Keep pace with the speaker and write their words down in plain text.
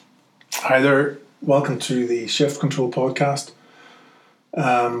Hi there. Welcome to the Shift Control podcast.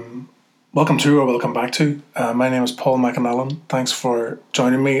 Welcome to or welcome back to. My name is Paul McAnallen. Thanks for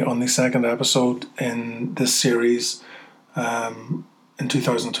joining me on the second episode in this series in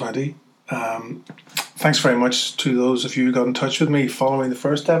 2020. Thanks very much to those of you who got in touch with me following the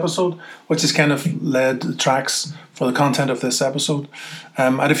first episode, which has kind of led the tracks for the content of this episode. I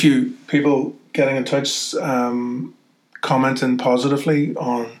had a few people getting in touch, commenting positively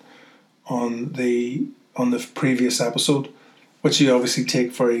on the previous episode, which you obviously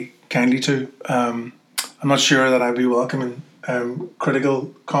take very kindly to. I'm not sure that I'd be welcoming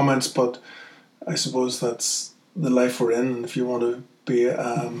critical comments, but I suppose that's the life we're in. And if you want to be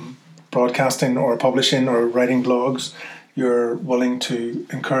broadcasting or publishing or writing blogs, you're willing to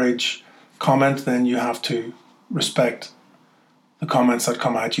encourage comment, then you have to respect the comments that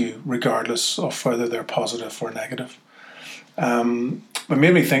come at you, regardless of whether they're positive or negative. But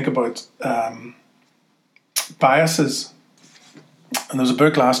made me think about biases. And there was a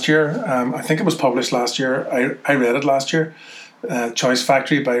book last year, I think it was published last year, I read it last year, Choice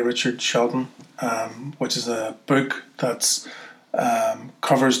Factory by Richard Shelton, which is a book that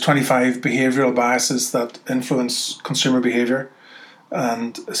covers 25 behavioural biases that influence consumer behaviour.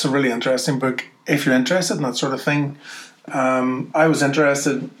 And it's a really interesting book if you're interested in that sort of thing. I was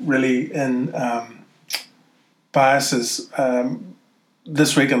interested really in biases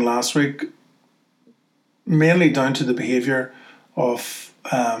this week and last week, mainly down to the behaviour of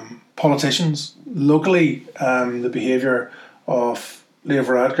politicians. Locally, the behaviour of Leo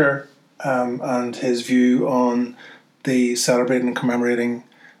Varadkar and his view on the celebrating and commemorating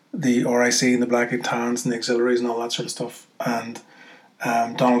the RIC and the Black and Tans and the auxiliaries and all that sort of stuff. And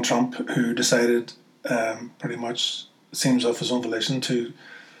Donald Trump, who decided pretty much, seems of his own volition, to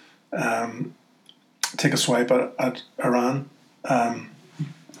take a swipe at Iran.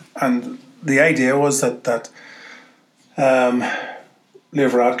 And the idea was that Leo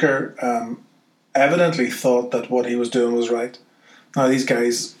Varadkar evidently thought that what he was doing was right. Now, these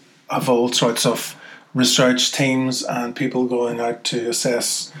guys have all sorts of research teams and people going out to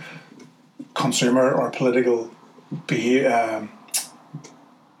assess consumer or political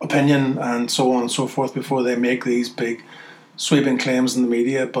opinion and so on and so forth before they make these big sweeping claims in the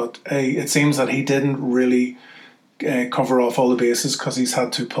media. But it seems that he didn't really cover off all the bases, because he's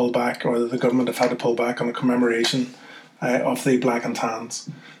had to pull back, or the government have had to pull back on a commemoration of the Black and Tans.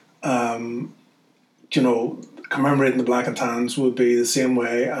 Commemorating the Black and Tans would be the same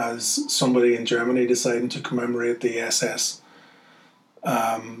way as somebody in Germany deciding to commemorate the SS.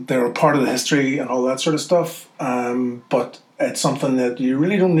 They're a part of the history and all that sort of stuff, but it's something that you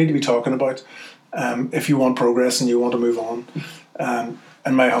really don't need to be talking about if you want progress and you want to move on,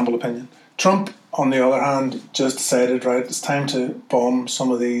 in my humble opinion. Trump, on the other hand, just decided, right, it's time to bomb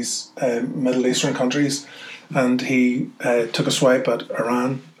some of these Middle Eastern countries, and he took a swipe at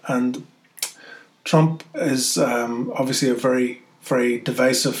Iran. And Trump is obviously a very, very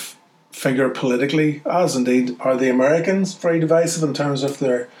divisive figure politically, as indeed are the Americans, very divisive in terms of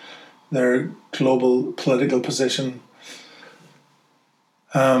their global political position.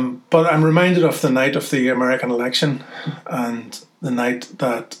 But I'm reminded of the night of the American election, and the night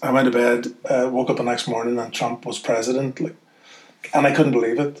that I went to bed, woke up the next morning and Trump was president, and I couldn't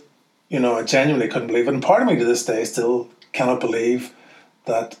believe it. I genuinely couldn't believe it. And part of me to this day still cannot believe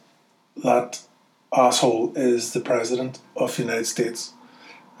that asshole is the president of the United States.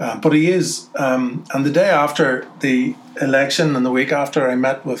 But he is. And the day after the election and the week after, I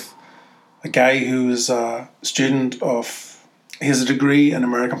met with a guy who is a student of, he has a degree in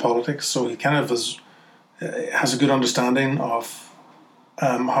American politics, so he kind of has a good understanding of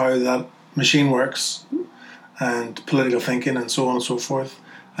how that machine works and political thinking and so on and so forth.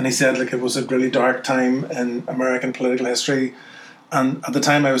 And he said it was a really dark time in American political history. And at the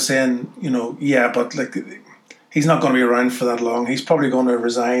time I was saying, but he's not going to be around for that long. He's probably going to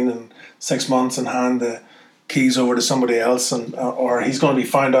resign in 6 months and hand the keys over to somebody else, and or he's going to be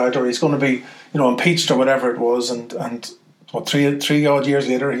found out, or he's going to be impeached or whatever it was. And what, three odd years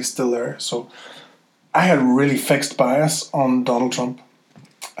later, he's still there. So I had a really fixed bias on Donald Trump.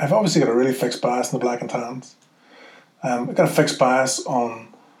 I've obviously got a really fixed bias on the Black and Tans. I've got a fixed bias on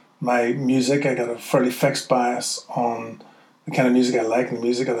my music. I got a fairly fixed bias on the kind of music I like and the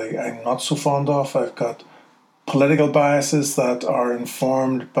music that I'm not so fond of. I've got political biases that are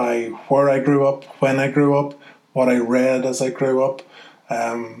informed by where I grew up, when I grew up, what I read as I grew up,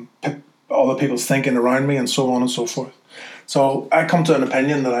 other people's thinking around me, and so on and so forth. So I come to an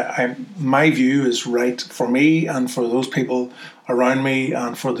opinion that my view is right for me and for those people around me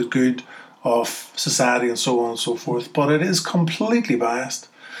and for the good of society and so on and so forth. But it is completely biased.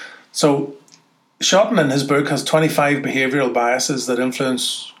 So Shotton in his book has 25 behavioural biases that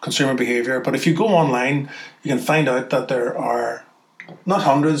influence consumer behaviour. But if you go online, you can find out that there are not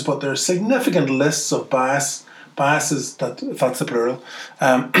hundreds, but there are significant lists of biases that, if that's the plural,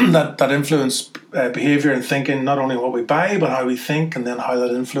 that influence behaviour and thinking. Not only what we buy, but how we think, and then how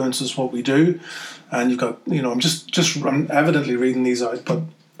that influences what we do. And you've got, I'm evidently reading these out, but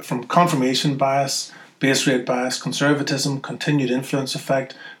from confirmation bias, base rate bias, conservatism, continued influence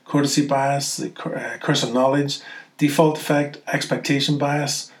effect, courtesy bias, the curse of knowledge, default effect, expectation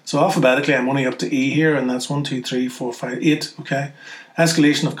bias. So alphabetically, I'm only up to E here, and that's 1, 2, 3, 4, 5, 8. Okay,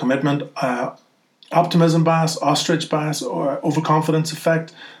 escalation of commitment, optimism bias, ostrich bias, or overconfidence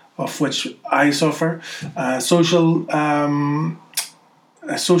effect, of which I suffer. Social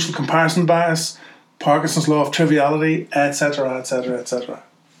comparison bias, Parkinson's law of triviality, etc., etc., etc.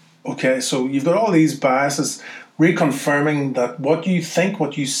 Okay, so you've got all these biases reconfirming that what you think,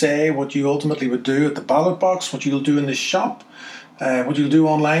 what you say, what you ultimately would do at the ballot box, what you'll do in the shop, what you'll do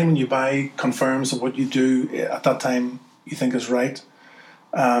online when you buy, confirms that what you do at that time you think is right.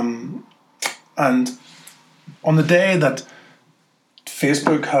 And on the day that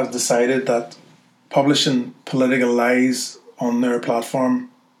Facebook has decided that publishing political lies on their platform,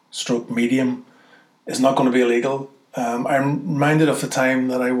 stroke medium, is not going to be illegal, I'm reminded of the time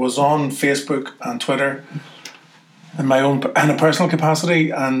that I was on Facebook and Twitter in a personal capacity,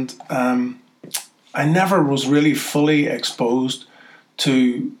 and I never was really fully exposed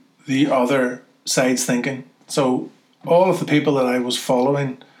to the other side's thinking. So all of the people that I was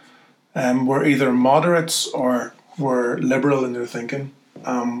following were either moderates or were liberal in their thinking.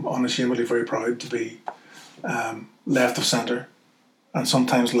 I'm unashamedly very proud to be left of centre, and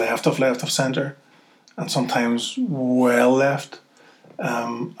sometimes left of centre, and sometimes well left,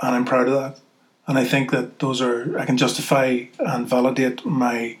 and I'm proud of that. And I think that I can justify and validate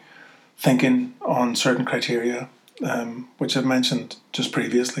my thinking on certain criteria, which I've mentioned just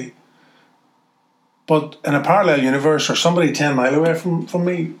previously. But in a parallel universe, or somebody 10 mile away from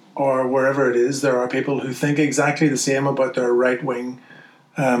me, or wherever it is, there are people who think exactly the same about their right-wing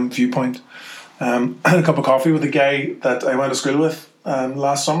viewpoint. I had a cup of coffee with a guy that I went to school with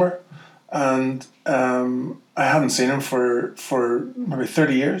last summer, and I hadn't seen him for maybe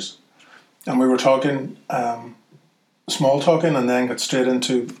 30 years. And we were talking, small talking, and then got straight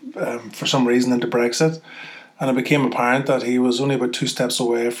into, for some reason, into Brexit. And it became apparent that he was only about 2 steps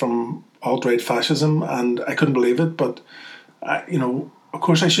away from alt-right fascism, and I couldn't believe it. But, of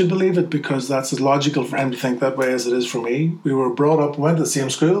course I should believe it, because that's as logical for him to think that way as it is for me. We were brought up, went to the same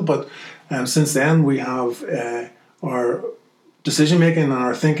school, but since then we have our decision-making and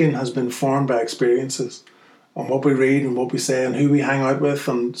our thinking has been formed by experiences on what we read and what we say and who we hang out with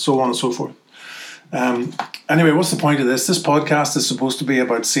and so on and so forth. Anyway, what's the point of this? This podcast is supposed to be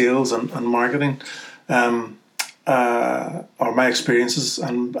about sales and marketing, or my experiences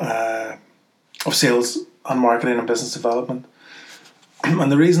and of sales and marketing and business development.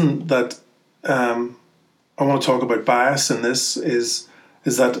 And the reason that I want to talk about bias in this is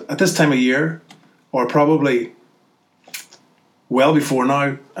that at this time of year, or probably well before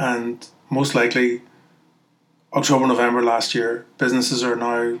now, and most likely October, November last year, businesses are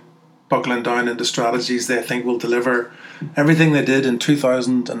now buckling down into strategies they think will deliver everything they did in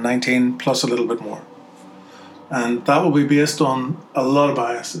 2019 plus a little bit more. And that will be based on a lot of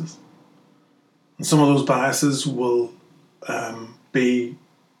biases. And some of those biases will be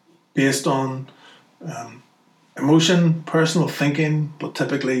based on emotion, personal thinking, but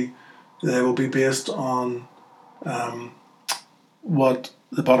typically they will be based on what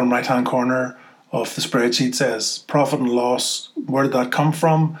the bottom right-hand corner of the spreadsheet says. Profit and loss, where did that come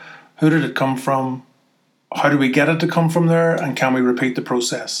from? Who did it come from? How do we get it to come from there? And can we repeat the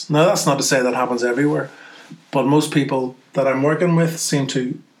process? Now, that's not to say that happens everywhere, but most people that I'm working with seem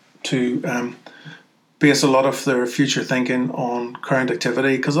to base a lot of their future thinking on current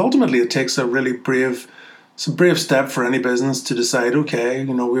activity, because ultimately it takes a really brave step for any business to decide, okay,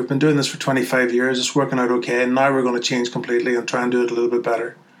 we've been doing this for 25 years, it's working out okay, and now we're going to change completely and try and do it a little bit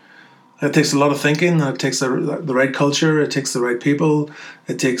better. It takes a lot of thinking, and it takes the right culture, it takes the right people,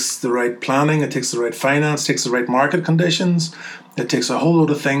 it takes the right planning, it takes the right finance, it takes the right market conditions, it takes a whole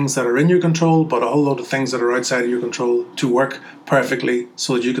load of things that are in your control, but a whole load of things that are outside of your control to work perfectly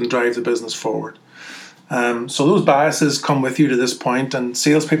so that you can drive the business forward. So those biases come with you to this point, and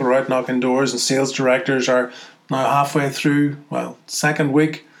salespeople are out knocking doors, and sales directors are now halfway through, second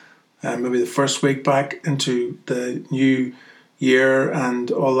week, maybe the first week back into the new year, and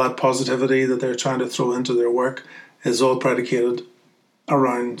all that positivity that they're trying to throw into their work is all predicated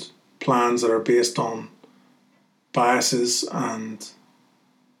around plans that are based on biases and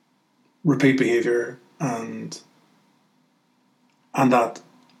repeat behaviour, and that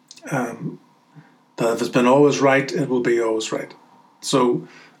that if it's been always right, it will be always right. So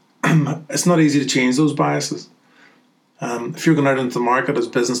it's not easy to change those biases. If you're going out into the market as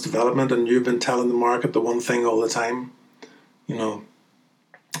business development and you've been telling the market the one thing all the time, you know,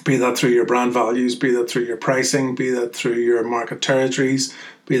 be that through your brand values, be that through your pricing, be that through your market territories,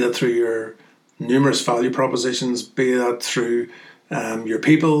 be that through your numerous value propositions, be that through your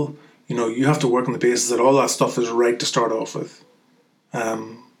people, you know, you have to work on the basis that all that stuff is right to start off with.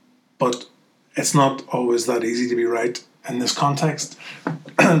 But it's not always that easy to be right in this context.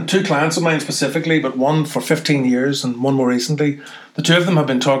 Two clients of mine specifically, but one for 15 years and one more recently, the two of them have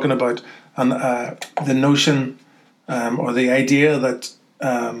been talking about the notion or the idea that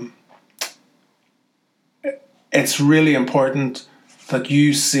it's really important that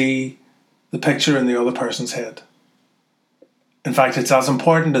you see the picture in the other person's head. In fact, it's as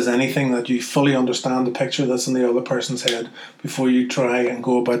important as anything that you fully understand the picture that's in the other person's head before you try and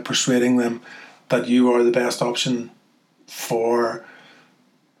go about persuading them that you are the best option for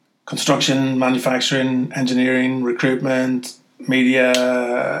construction, manufacturing, engineering, recruitment,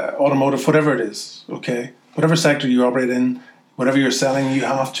 media, automotive, whatever it is, okay? Whatever sector you operate in, whatever you're selling, you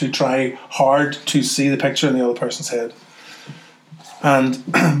have to try hard to see the picture in the other person's head. And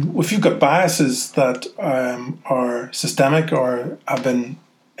if you've got biases that are systemic or have been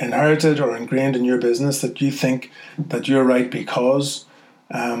inherited or ingrained in your business, that you think that you're right because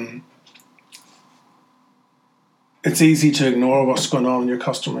it's easy to ignore what's going on in your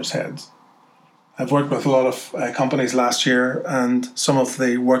customers' heads. I've worked with a lot of companies last year, and some of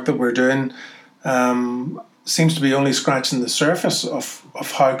the work that we're doing seems to be only scratching the surface of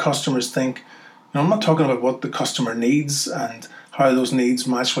how customers think. Now, I'm not talking about what the customer needs and how those needs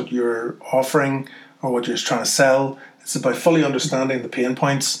match what you're offering or what you're trying to sell. It's about fully understanding the pain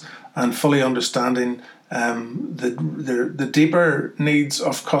points and fully understanding the deeper needs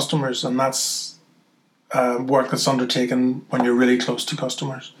of customers, and that's work that's undertaken when you're really close to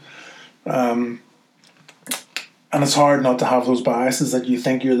customers. And it's hard not to have those biases that you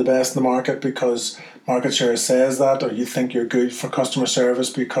think you're the best in the market because market share says that, or you think you're good for customer service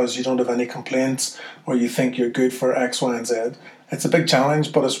because you don't have any complaints, or you think you're good for X, Y, and Z. It's a big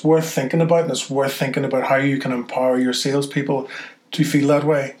challenge, but it's worth thinking about, and it's worth thinking about how you can empower your salespeople to feel that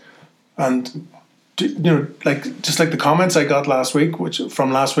way. And just like the comments I got last week, which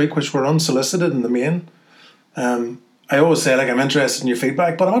were unsolicited in the main. I always say, like, I'm interested in your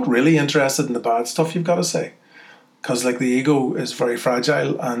feedback, but I'm not really interested in the bad stuff you've got to say, because like the ego is very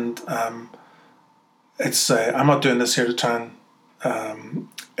fragile, and I'm not doing this here to try and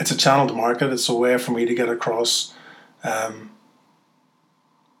it's a channel to market. It's a way for me to get across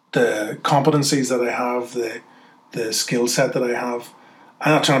the competencies that I have, the skill set that I have.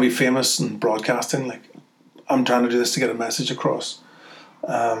 I'm not trying to be famous and broadcasting. Like, I'm trying to do this to get a message across.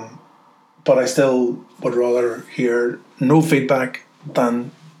 But I still would rather hear no feedback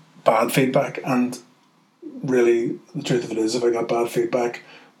than bad feedback. And really, the truth of it is, if I got bad feedback,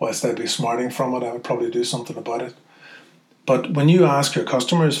 whilst I'd be smarting from it, I would probably do something about it. But when you ask your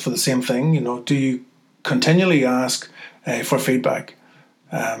customers for the same thing, do you continually ask for feedback?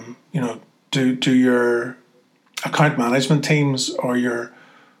 Do your account management teams or your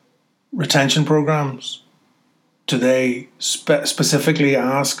retention programs, do they specifically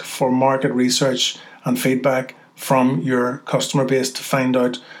ask for market research and feedback from your customer base to find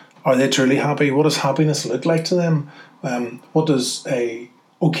out, are they truly happy? What does happiness look like to them? What does a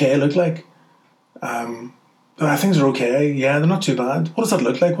okay look like? Things are okay. Yeah, they're not too bad. What does that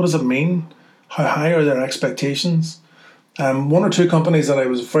look like? What does it mean? How high are their expectations? One or two companies that I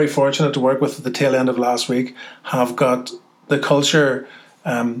was very fortunate to work with at the tail end of last week have got the culture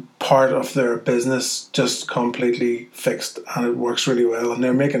part of their business just completely fixed, and it works really well, and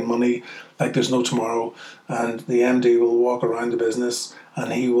they're making money like there's no tomorrow. And the MD will walk around the business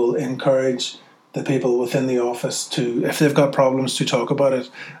and he will encourage the people within the office to, if they've got problems, to talk about it.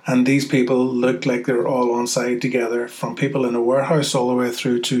 And these people look like they're all on side together, from people in a warehouse all the way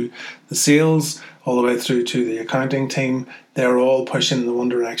through to the sales, all the way through to the accounting team. They're all pushing in the one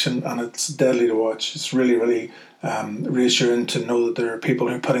direction, and it's deadly to watch. It's really, really reassuring to know that there are people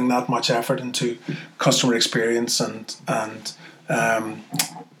who are putting that much effort into customer experience and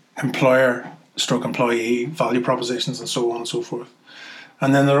employer/employee value propositions and so on and so forth.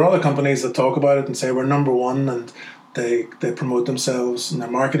 And then there are other companies that talk about it and say we're number one, and they promote themselves, and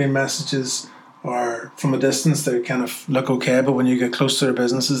their marketing messages are from a distance, they kind of look okay, but when you get close to their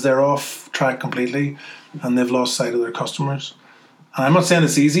businesses, they're off track completely, and they've lost sight of their customers. And I'm not saying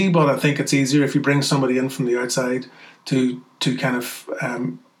it's easy, but I think it's easier if you bring somebody in from the outside to kind of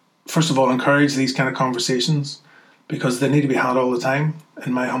first of all, encourage these kind of conversations because they need to be had all the time,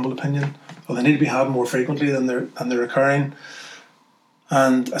 in my humble opinion. Or they need to be had more frequently than they're occurring.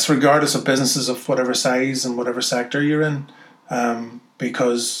 And it's regardless of businesses of whatever size and whatever sector you're in,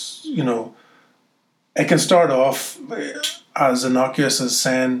 because it can start off as innocuous as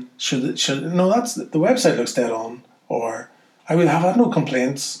saying, that's the website looks dead on, or I will have had no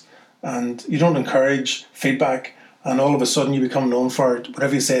complaints, and you don't encourage feedback, and all of a sudden you become known for it.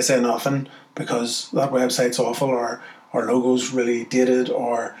 Whatever you say nothing because that website's awful, or logo's really dated,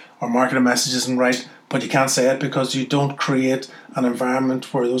 or marketing message isn't right, but you can't say it because you don't create an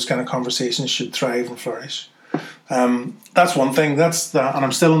environment where those kind of conversations should thrive and flourish. That's one thing. And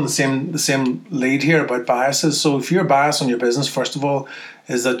I'm still on the same lead here about biases. So if your bias on your business, first of all,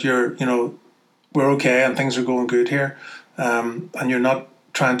 is that we're okay and things are going good here, and you're not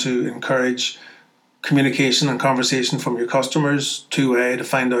trying to encourage communication and conversation from your customers two-way to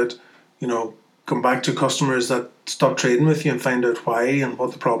find out, come back to customers that stop trading with you and find out why and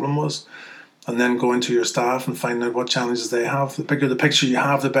what the problem was, and then go into your staff and find out what challenges they have. The bigger the picture you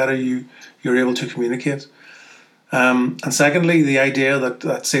have, the better you're able to communicate. And secondly, the idea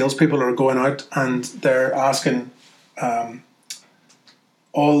that salespeople are going out and they're asking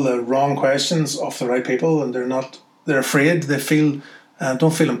all the wrong questions of the right people, and they're afraid, they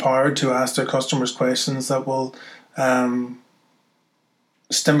don't feel empowered to ask their customers questions that will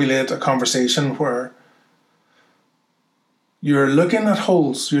stimulate a conversation where you're looking at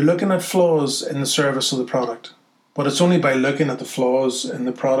holes, you're looking at flaws in the service of the product. But it's only by looking at the flaws in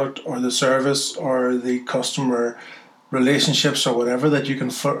the product or the service or the customer relationships or whatever that you can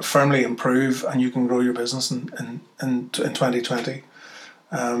firmly improve and you can grow your business in 2020.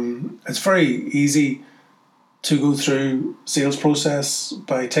 It's very easy to go through sales process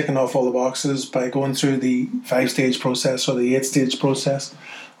by ticking off all the boxes, by going through the 5-stage process or the 8-stage process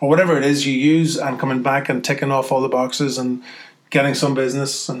or whatever it is you use, and coming back and ticking off all the boxes and getting some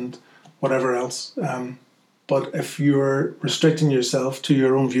business and whatever else. But if you're restricting yourself to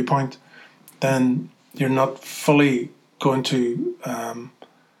your own viewpoint, then you're not fully going to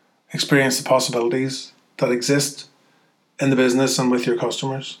experience the possibilities that exist in the business and with your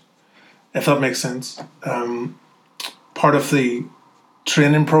customers, if that makes sense. Part of the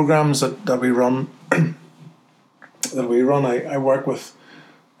training programs that we run, I work with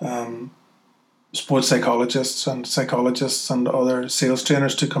sports psychologists and other sales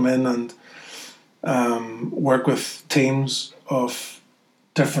trainers to come in and work with teams of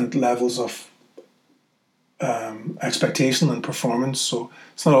different levels of expectation and performance. So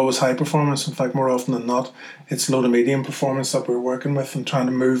it's not always high performance. In fact, more often than not, it's low to medium performance that we're working with and trying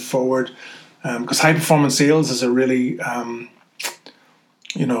to move forward. Because high performance sales is a really, again,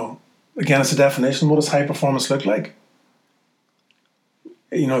 it's a definition. What does high performance look like?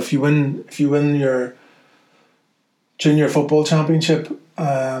 If you win your junior football championship,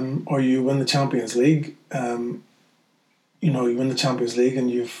 or you win the Champions League, you win the Champions League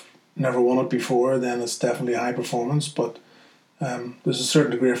and you've never won it before, then it's definitely high performance. But there's a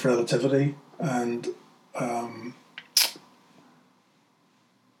certain degree of relativity and a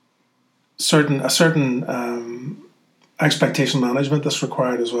certain expectation management that's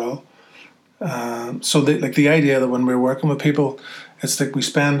required as well. So the idea that when we're working with people, it's like we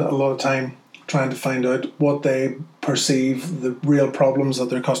spend a lot of time trying to find out what they perceive the real problems that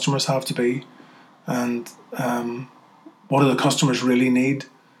their customers have to be, and what do the customers really need.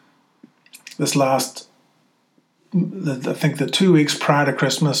 I think the 2 weeks prior to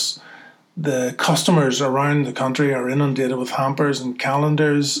Christmas, the customers around the country are inundated with hampers and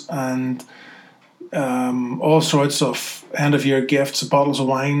calendars and all sorts of end of year gifts, bottles of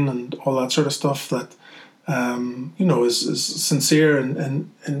wine and all that sort of stuff that is sincere and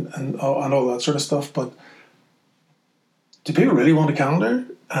all that sort of stuff. But do people really want a calendar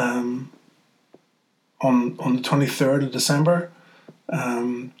on the 23rd of December?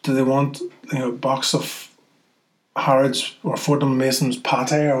 Do they want a box of Harrods or Fortnum & Mason's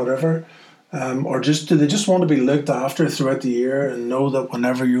pate or whatever? Or do they just want to be looked after throughout the year and know that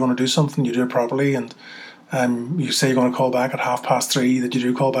whenever you're going to do something, you do it properly, and you say you're going to call back at 3:30, that you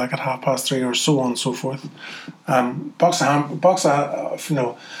do call back at 3:30, or so on and so forth. Box of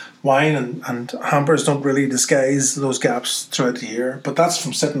wine and hampers don't really disguise those gaps throughout the year, but that's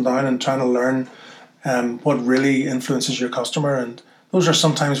from sitting down and trying to learn what really influences your customer, and those are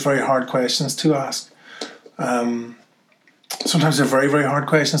sometimes very hard questions to ask. Sometimes they're very, very hard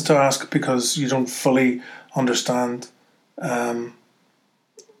questions to ask because you don't fully understand.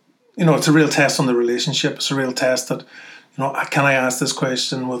 It's a real test on the relationship. It's a real test that, can I ask this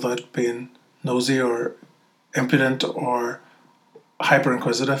question without being nosy or impudent or hyper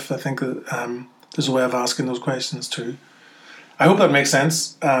inquisitive. I think that there's a way of asking those questions too. I hope that makes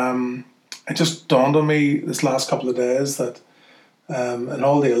sense. It just dawned on me this last couple of days that and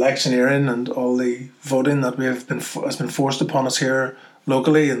all the electioneering and all the voting that has been forced upon us here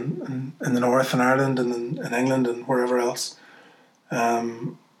locally in the north in Ireland and in England and wherever else,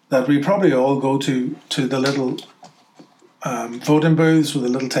 that we probably all go to the little voting booths with the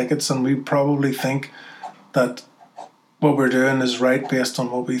little tickets, and we probably think that what we're doing is right based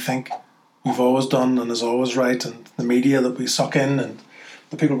on what we think we've always done and is always right, and the media that we suck in and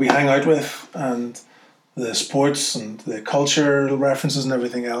the people we hang out with and the sports and the cultural references and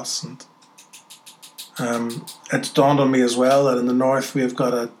everything else. And it's dawned on me as well that in the north we've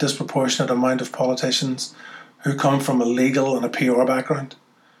got a disproportionate amount of politicians who come from a legal and a PR background.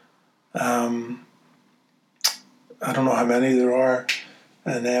 I don't know how many there are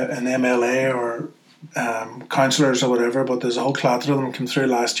in MLA or councillors or whatever, but there's a whole clatter of them came through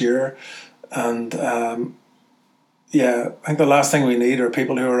last year. And I think the last thing we need are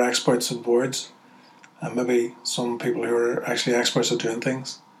people who are experts in boards, and maybe some people who are actually experts at doing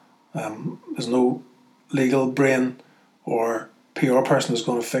things. There's no legal brain or PR person who's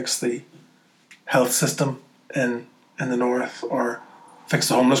going to fix the health system in the north or fix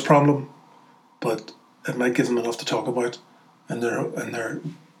the homeless problem, but it might give them enough to talk about in their when they're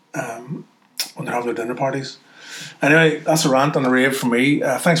having their dinner parties. Anyway, that's a rant and a rave from me.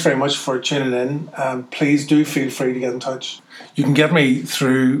 Thanks very much for tuning in. Please do feel free to get in touch. You can get me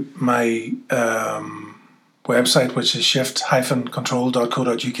through my website, which is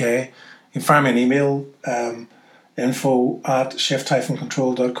shift-control.co.uk. You can find me an email,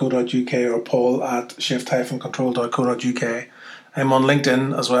 info@shift-control.co.uk or paul@shift-control.co.uk. I'm on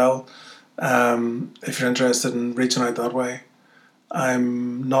LinkedIn as well, if you're interested in reaching out that way.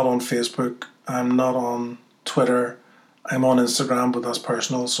 I'm not on Facebook. I'm not on Twitter. I'm on Instagram, but that's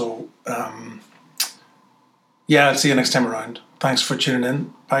personal. So, I'll see you next time around. Thanks for tuning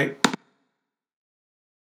in. Bye.